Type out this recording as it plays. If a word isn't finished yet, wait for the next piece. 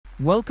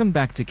Welcome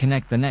back to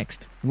Connect the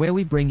Next, where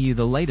we bring you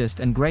the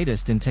latest and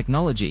greatest in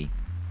technology.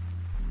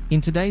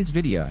 In today's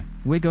video,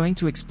 we're going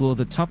to explore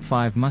the top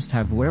 5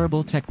 must-have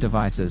wearable tech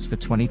devices for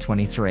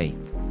 2023.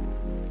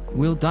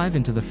 We'll dive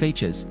into the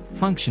features,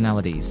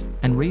 functionalities,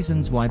 and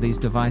reasons why these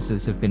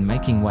devices have been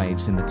making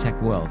waves in the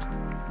tech world.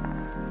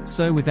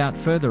 So without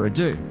further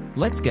ado,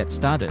 let's get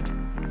started.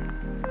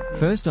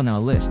 First on our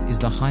list is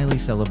the highly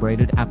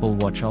celebrated Apple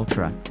Watch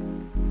Ultra.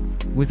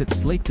 With its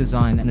sleek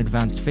design and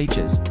advanced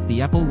features,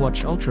 the Apple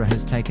Watch Ultra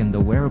has taken the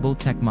wearable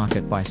tech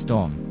market by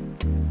storm.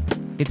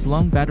 Its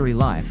long battery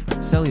life,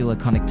 cellular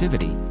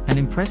connectivity, and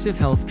impressive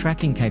health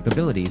tracking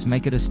capabilities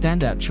make it a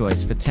standout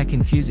choice for tech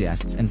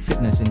enthusiasts and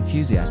fitness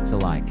enthusiasts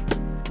alike.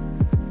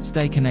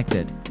 Stay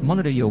connected,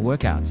 monitor your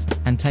workouts,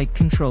 and take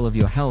control of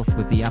your health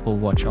with the Apple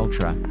Watch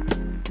Ultra.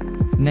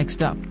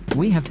 Next up,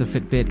 we have the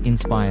Fitbit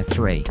Inspire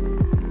 3.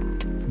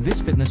 This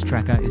fitness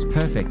tracker is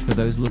perfect for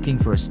those looking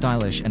for a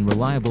stylish and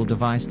reliable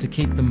device to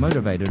keep them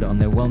motivated on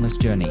their wellness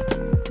journey.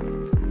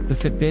 The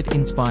Fitbit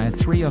Inspire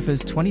 3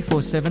 offers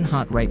 24/7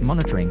 heart rate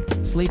monitoring,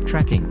 sleep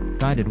tracking,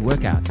 guided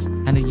workouts,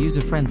 and a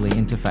user-friendly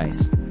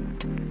interface.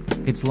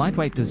 Its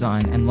lightweight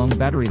design and long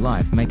battery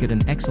life make it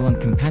an excellent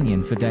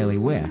companion for daily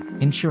wear,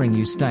 ensuring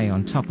you stay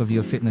on top of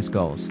your fitness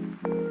goals.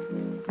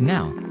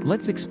 Now,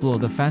 let's explore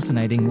the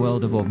fascinating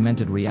world of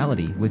augmented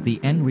reality with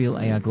the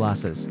Nreal AR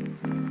Glasses.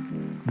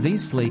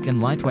 These sleek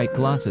and lightweight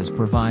glasses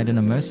provide an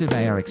immersive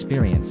AR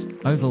experience,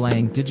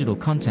 overlaying digital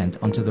content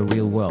onto the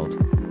real world.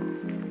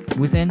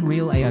 With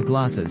Nreal AR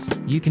Glasses,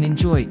 you can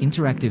enjoy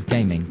interactive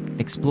gaming,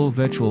 explore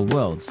virtual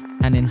worlds,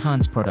 and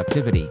enhance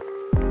productivity.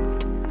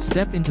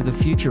 Step into the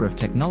future of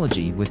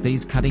technology with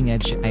these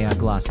cutting-edge AR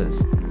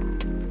glasses.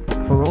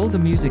 For all the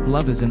music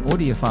lovers and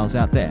audiophiles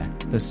out there,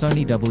 the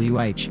Sony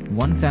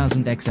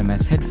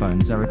WH-1000XMS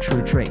headphones are a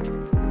true treat.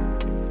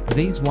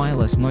 These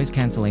wireless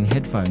noise-cancelling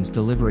headphones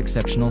deliver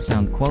exceptional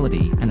sound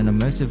quality and an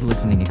immersive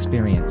listening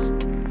experience.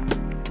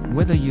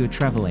 Whether you're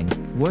traveling,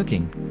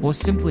 working, or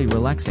simply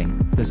relaxing,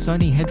 the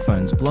Sony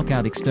headphones block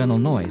out external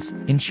noise,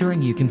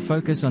 ensuring you can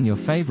focus on your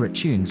favorite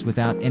tunes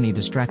without any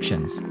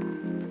distractions.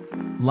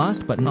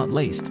 Last but not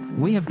least,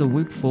 we have the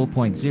Whoop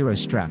 4.0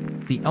 strap,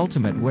 the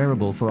ultimate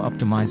wearable for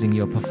optimizing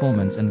your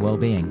performance and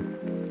well-being.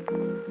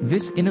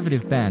 This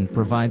innovative band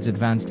provides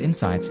advanced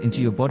insights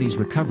into your body's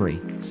recovery,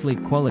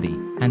 sleep quality,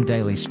 and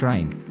daily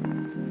strain.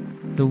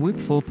 The Whoop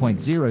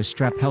 4.0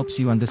 strap helps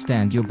you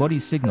understand your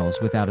body's signals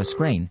without a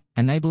screen,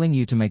 enabling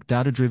you to make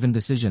data-driven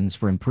decisions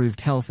for improved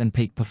health and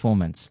peak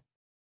performance.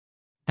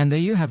 And there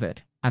you have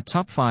it, our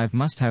top 5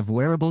 must-have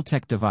wearable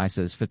tech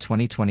devices for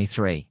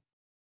 2023.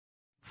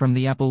 From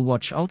the Apple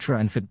Watch Ultra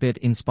and Fitbit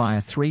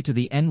Inspire 3 to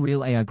the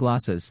Nreal AR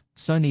Glasses,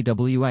 Sony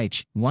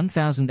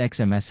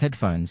WH-1000XMS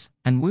headphones,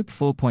 and Whoop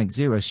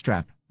 4.0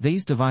 strap,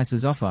 these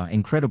devices offer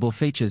incredible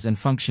features and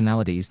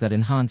functionalities that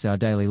enhance our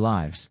daily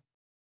lives.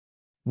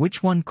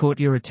 Which one caught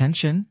your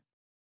attention?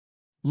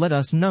 Let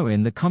us know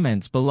in the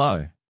comments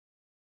below.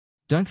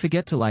 Don't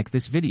forget to like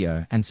this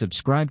video and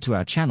subscribe to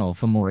our channel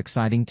for more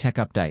exciting tech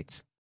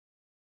updates.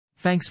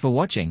 Thanks for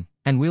watching,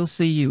 and we'll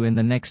see you in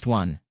the next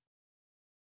one.